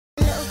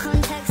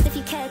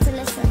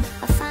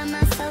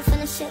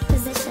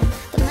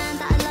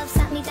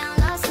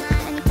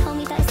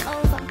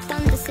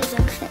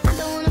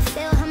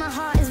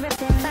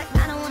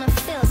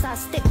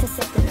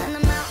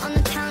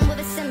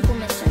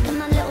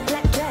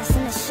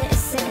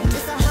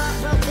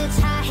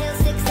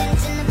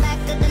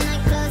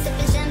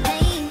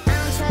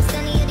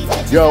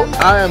Yo,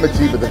 I am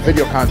Atiba, the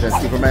video content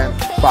Superman.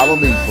 Follow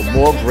me for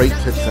more great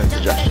tips and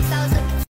suggestions.